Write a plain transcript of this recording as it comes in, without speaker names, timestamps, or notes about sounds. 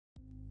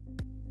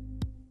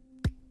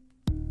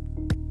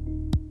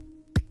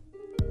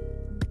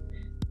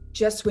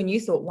just when you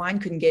thought wine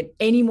couldn't get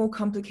any more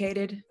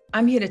complicated,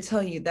 I'm here to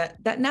tell you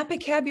that that Napa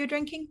Cab you're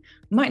drinking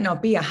might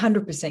not be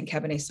 100%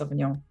 Cabernet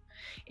Sauvignon.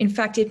 In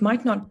fact, it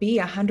might not be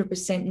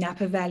 100%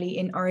 Napa Valley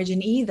in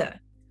origin either.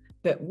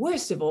 But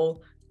worst of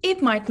all,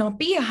 it might not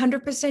be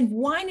 100%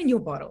 wine in your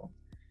bottle.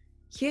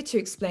 Here to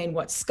explain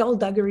what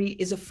skullduggery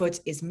is afoot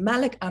is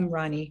Malek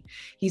Amrani.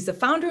 He's the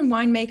founder and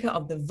winemaker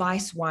of the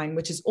Vice Wine,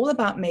 which is all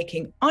about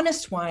making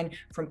honest wine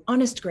from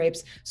honest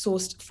grapes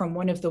sourced from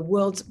one of the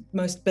world's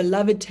most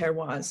beloved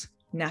terroirs,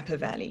 Napa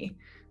Valley.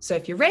 So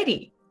if you're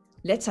ready,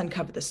 let's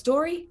uncover the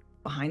story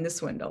behind the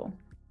swindle.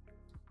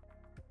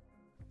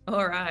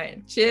 All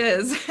right,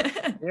 cheers.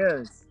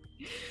 Cheers.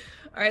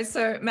 All right,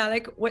 so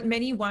Malek, what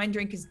many wine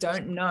drinkers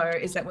don't know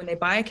is that when they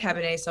buy a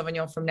Cabernet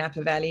Sauvignon from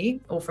Napa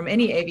Valley or from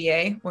any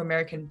AVA or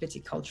American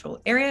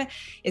viticultural area,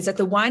 is that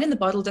the wine in the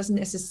bottle doesn't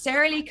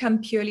necessarily come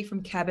purely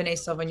from Cabernet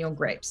Sauvignon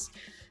grapes.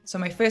 So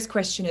my first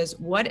question is,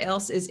 what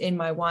else is in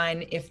my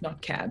wine if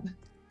not Cab?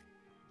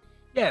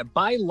 Yeah,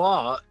 by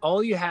law,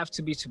 all you have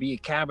to be a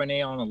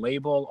Cabernet on a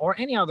label or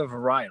any other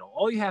varietal,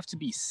 all you have to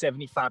be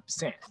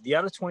 75%. The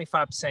other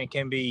 25%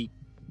 can be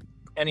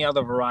any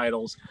other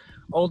varietals.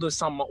 Although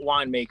some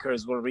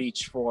winemakers will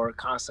reach for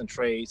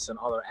concentrates and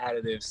other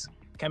additives,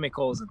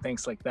 chemicals and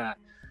things like that.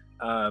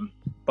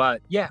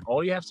 But yeah,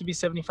 all you have to be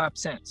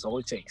 75%. That's all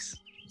it takes.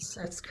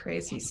 That's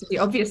crazy. So the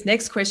obvious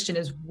next question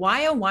is,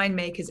 why are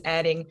winemakers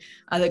adding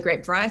other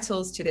grape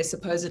varietals to their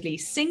supposedly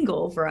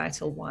single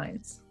varietal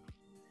wines?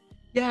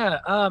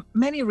 Yeah,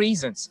 many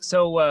reasons.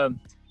 So,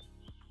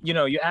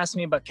 you asked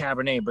me about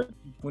Cabernet, but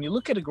when you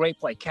look at a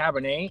grape like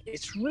Cabernet,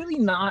 it's really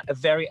not a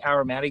very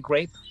aromatic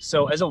grape.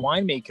 So as a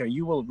winemaker,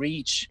 you will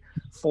reach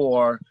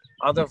for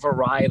other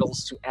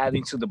varietals to add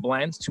into the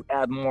blend to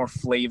add more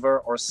flavor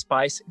or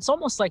spice. It's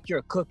almost like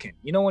you're cooking.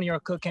 When you're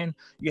cooking,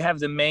 you have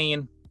the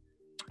main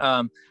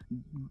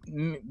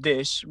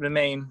dish, the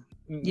main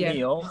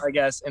meal, I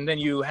guess, and then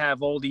you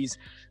have all the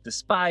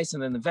spice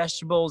and then the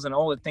vegetables and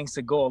all the things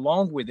that go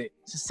along with it.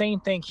 It's the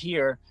same thing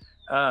here.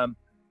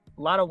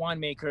 A lot of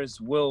winemakers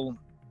will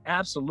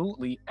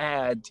absolutely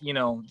add,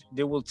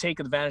 they will take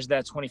advantage of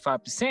that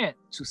 25%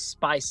 to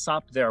spice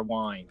up their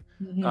wine.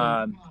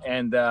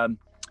 Mm-hmm.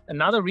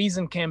 Another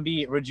reason can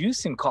be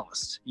reducing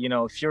cost.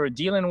 If you're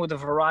dealing with a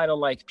varietal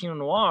like Pinot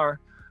Noir,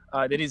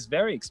 that is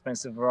very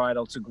expensive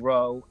varietal to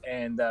grow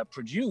and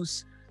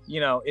produce,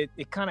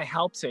 it kind of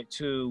helps it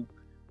to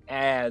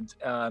add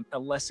a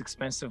less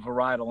expensive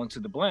varietal into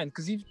the blend,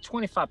 because even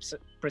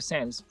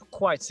 25% is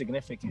quite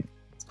significant.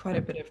 Quite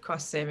a bit of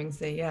cost savings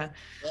there, yeah.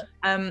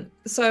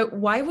 So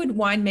why would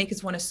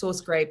winemakers want to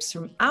source grapes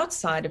from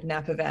outside of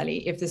Napa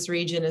Valley if this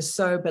region is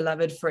so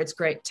beloved for its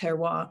great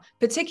terroir,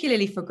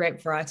 particularly for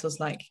grape varietals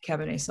like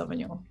Cabernet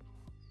Sauvignon?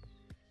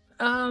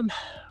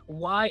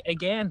 Why?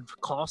 Again,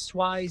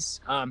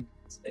 cost-wise,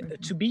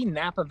 to be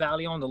Napa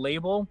Valley on the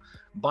label,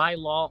 by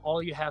law,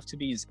 all you have to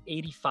be is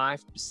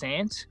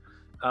 85%.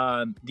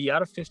 The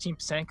other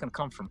 15% can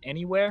come from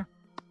anywhere.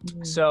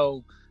 Mm-hmm.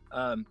 So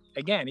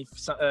again,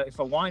 if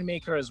a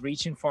winemaker is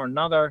reaching for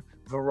another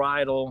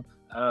varietal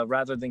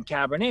rather than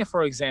Cabernet,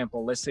 for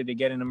example, let's say they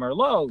get in a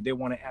Merlot, they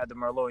want to add the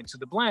Merlot into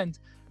the blend,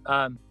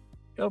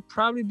 it'll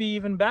probably be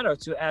even better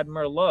to add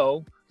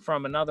Merlot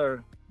from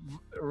another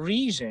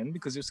region,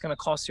 because it's going to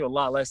cost you a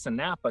lot less than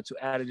Napa to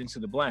add it into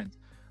the blend.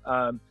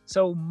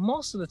 So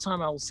most of the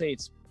time I will say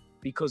it's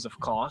because of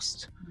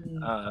cost.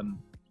 Mm.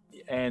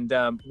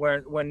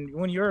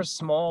 When you're a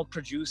small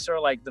producer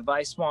like the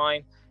Vice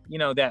Wine,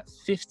 that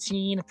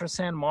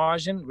 15%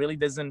 margin really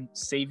doesn't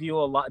save you a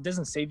lot. It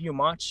doesn't save you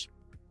much.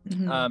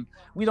 Mm-hmm.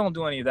 We don't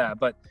do any of that.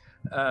 But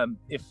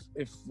if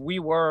we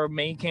were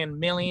making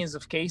millions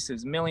of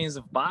cases, millions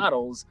of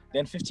bottles,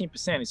 then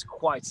 15% is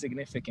quite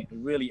significant. It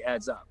really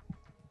adds up.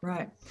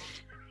 Right.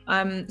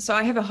 So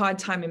I have a hard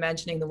time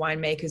imagining the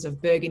winemakers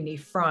of Burgundy,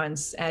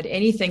 France, add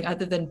anything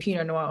other than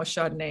Pinot Noir or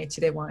Chardonnay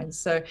to their wines.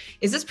 So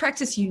is this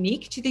practice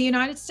unique to the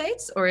United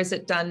States, or is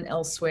it done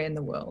elsewhere in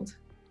the world?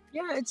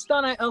 Yeah, it's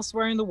done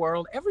elsewhere in the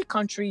world. Every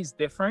country is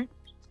different,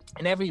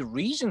 and every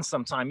region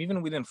sometimes,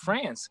 even within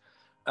France,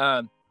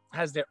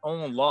 has their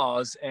own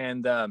laws,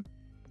 and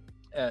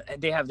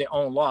they have their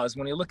own laws.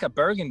 When you look at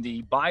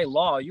Burgundy, by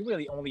law, you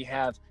really only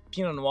have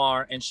Pinot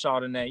Noir and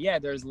Chardonnay. Yeah,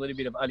 there's a little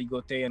bit of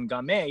Aligoté and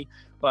Gamay,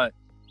 but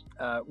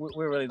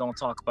we really don't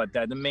talk about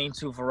that. The main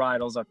two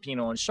varietals are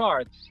Pinot and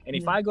Chard. And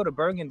if I go to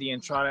Burgundy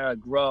and try to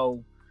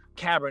grow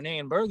Cabernet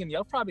in Burgundy,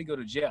 I'll probably go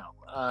to jail.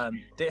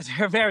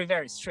 They're very,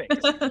 very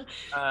strict.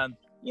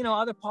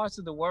 Other parts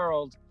of the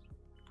world,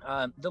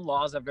 the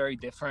laws are very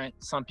different.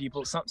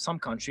 Some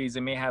countries, they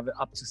may have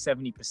up to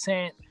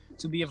 70%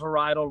 to be a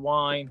varietal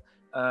wine.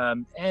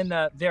 And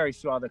very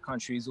few other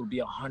countries will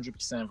be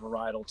 100%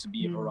 varietal to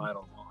be a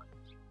varietal wine.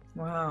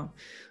 Wow.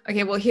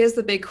 Okay, well, here's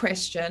the big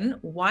question.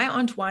 Why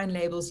aren't wine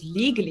labels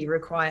legally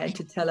required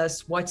to tell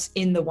us what's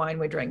in the wine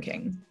we're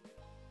drinking?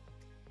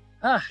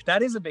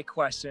 That is a big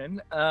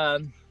question. I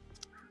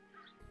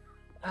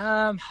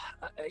don't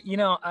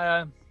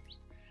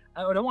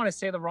want to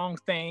say the wrong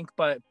thing,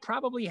 but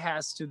probably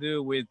has to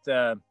do with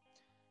the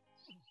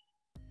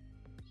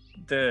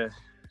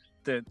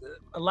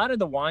a lot of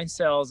the wine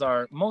sales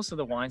most of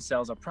the wine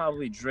sales are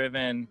probably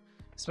driven,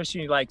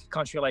 especially like a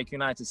country like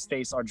United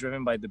States, are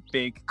driven by the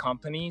big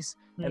companies.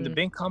 And the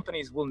big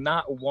companies will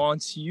not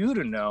want you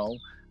to know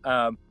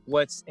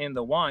what's in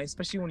the wine,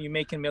 especially when you're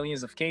making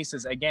millions of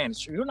cases. Again,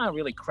 you're not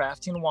really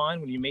crafting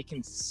wine when you're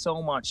making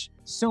so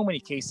many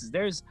cases.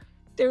 There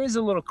is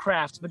a little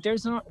craft, but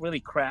there's not really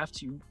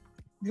craft.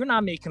 You're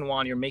not making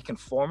wine, you're making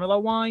formula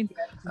wine,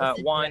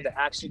 wine that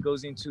actually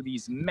goes into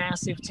these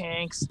massive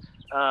tanks.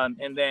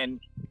 And then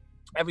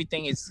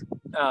everything is,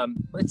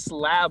 it's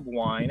lab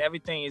wine.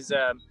 Everything is,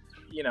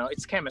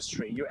 it's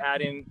chemistry. You're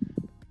adding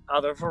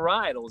other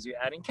varietals, you're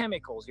adding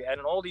chemicals, you're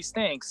adding all these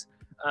things.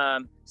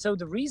 So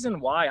the reason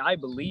why I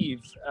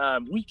believe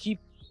we keep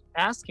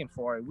asking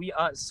for it, we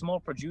are small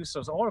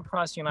producers all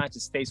across the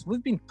United States.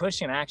 We've been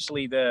pushing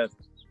actually the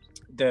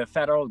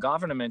federal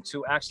government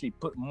to actually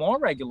put more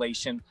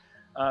regulation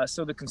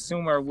so the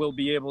consumer will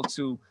be able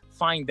to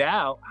find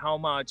out how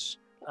much,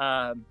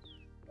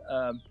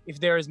 if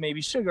there is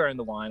maybe sugar in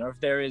the wine, or if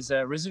there is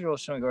residual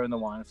sugar in the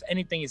wine, if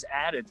anything is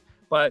added.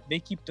 But they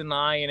keep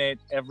denying it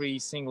every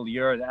single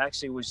year. It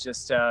actually was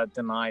just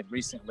denied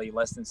recently,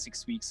 less than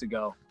 6 weeks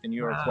ago, the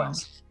new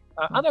request.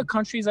 Other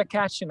countries are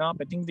catching up.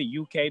 I think the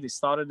UK, they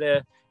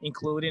started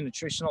including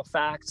nutritional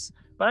facts.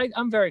 But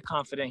I'm very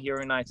confident here in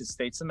the United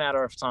States. It's a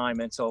matter of time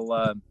until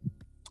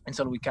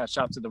we catch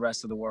up to the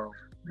rest of the world.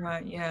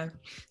 Right. Yeah.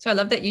 So I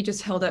love that you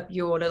just held up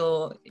your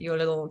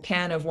little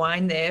can of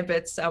wine there,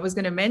 but I was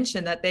going to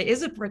mention that there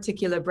is a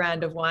particular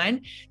brand of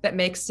wine that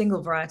makes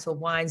single varietal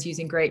wines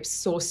using grapes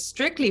sourced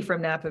strictly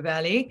from Napa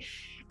Valley.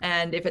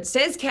 And if it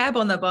says Cab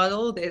on the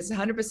bottle, there's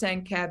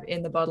 100% Cab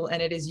in the bottle,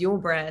 and it is your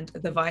brand,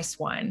 the Weiss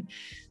wine.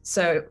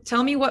 So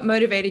tell me what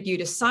motivated you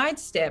to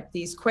sidestep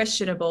these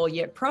questionable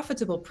yet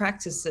profitable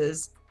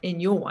practices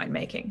in your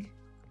winemaking?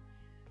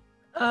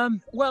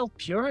 Well,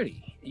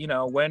 purity.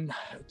 When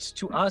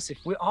to us, if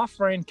we're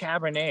offering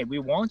Cabernet, we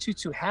want you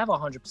to have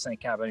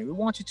 100% Cabernet. We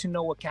want you to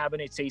know what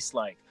Cabernet tastes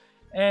like.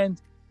 And,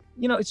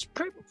 it's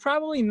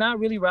probably not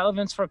really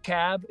relevant for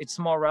Cab. It's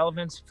more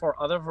relevant for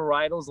other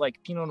varietals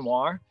like Pinot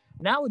Noir.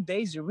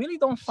 Nowadays, you really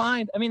don't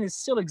find, it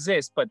still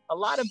exists, but a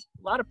lot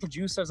of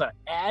producers are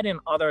adding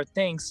other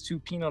things to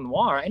Pinot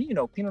Noir. And,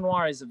 Pinot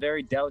Noir is a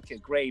very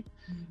delicate grape.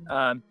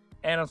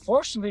 And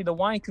unfortunately, the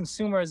wine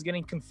consumer is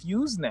getting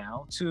confused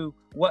now to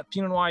what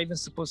Pinot Noir even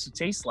supposed to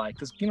taste like,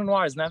 because Pinot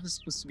Noir is never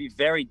supposed to be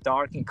very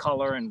dark in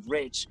color and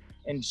rich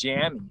and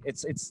jammy.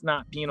 It's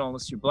not Pinot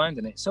unless you're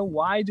blending it. So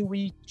why do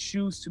we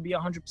choose to be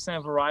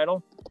 100%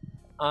 varietal?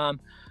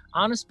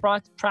 Honest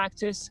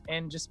practice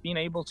and just being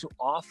able to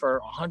offer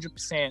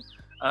 100%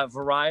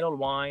 varietal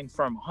wine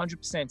from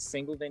 100%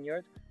 single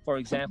vineyard. For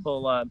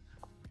example,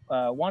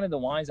 one of the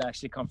wines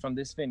actually come from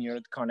this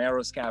vineyard,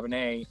 Carneros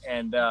Cabernet,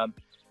 and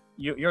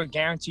you're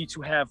guaranteed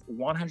to have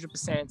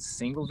 100%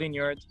 single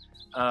vineyard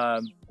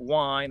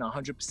wine,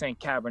 100%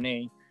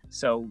 Cabernet.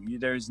 So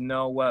there's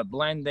no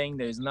blending,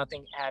 there's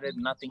nothing added,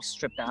 nothing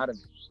stripped out of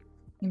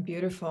it.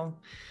 Beautiful.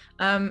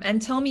 And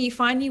tell me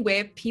finally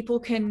where people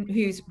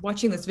who's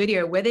watching this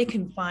video, where they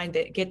can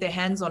get their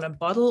hands on a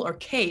bottle or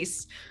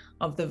case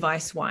of the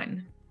Weiss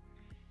wine.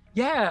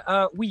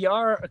 Yeah, we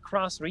are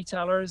across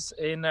retailers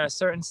in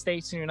certain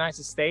states in the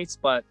United States,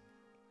 but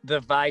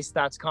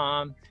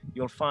theweiss.com,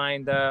 you'll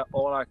find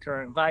all our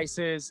current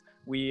Weisses.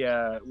 We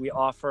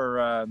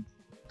offer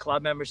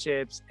club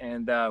memberships,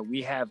 and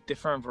we have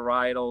different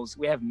varietals.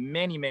 We have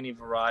many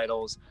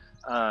varietals.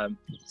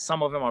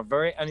 Some of them are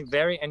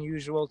very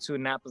unusual to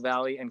Napa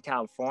Valley and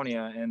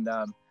California, and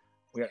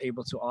we are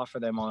able to offer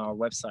them on our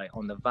website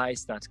on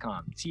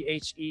theweiss.com,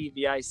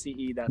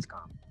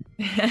 THEVICE.com.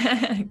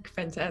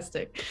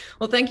 Fantastic.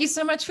 Well, thank you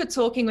so much for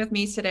talking with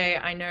me today.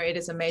 I know it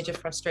is a major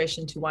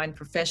frustration to wine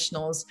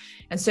professionals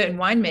and certain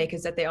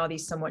winemakers that there are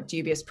these somewhat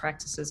dubious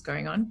practices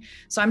going on.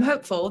 So I'm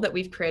hopeful that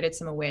we've created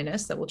some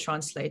awareness that will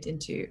translate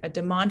into a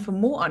demand for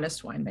more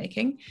honest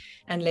winemaking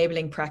and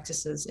labeling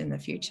practices in the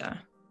future.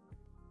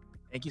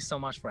 Thank you so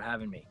much for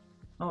having me.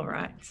 All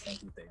right.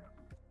 Thank you, Thea.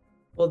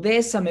 Well,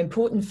 there's some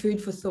important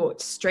food for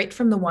thought straight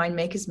from the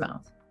winemaker's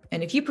mouth.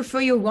 And if you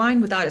prefer your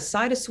wine without a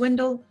side of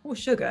swindle or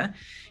sugar,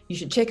 you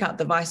should check out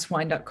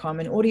theweisswine.com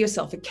and order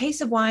yourself a case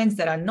of wines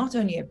that are not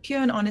only a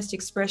pure and honest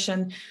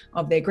expression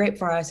of their grape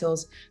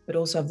varietals, but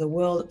also of the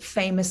world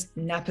famous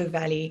Napa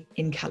Valley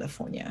in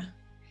California.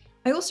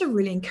 I also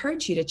really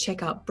encourage you to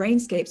check out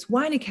Brainscape's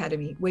Wine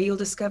Academy, where you'll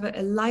discover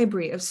a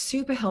library of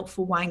super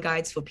helpful wine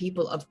guides for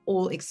people of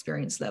all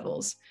experience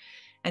levels.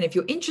 And if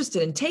you're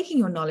interested in taking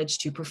your knowledge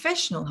to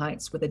professional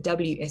heights with a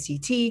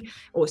WSET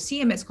or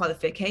CMS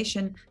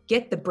qualification,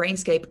 get the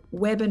Brainscape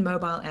web and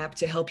mobile app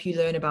to help you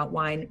learn about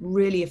wine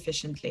really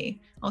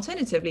efficiently.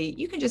 Alternatively,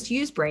 you can just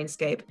use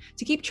Brainscape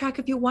to keep track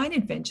of your wine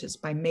adventures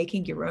by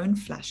making your own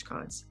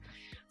flashcards.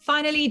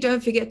 Finally,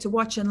 don't forget to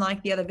watch and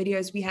like the other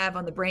videos we have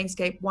on the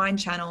Brainscape Wine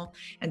channel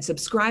and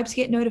subscribe to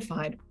get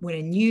notified when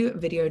a new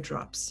video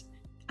drops.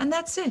 And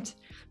that's it.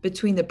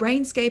 Between the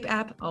Brainscape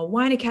app, our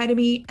Wine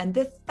Academy, and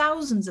the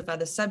thousands of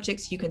other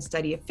subjects you can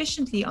study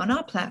efficiently on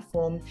our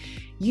platform,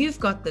 you've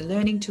got the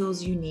learning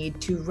tools you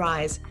need to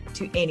rise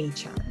to any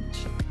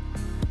challenge.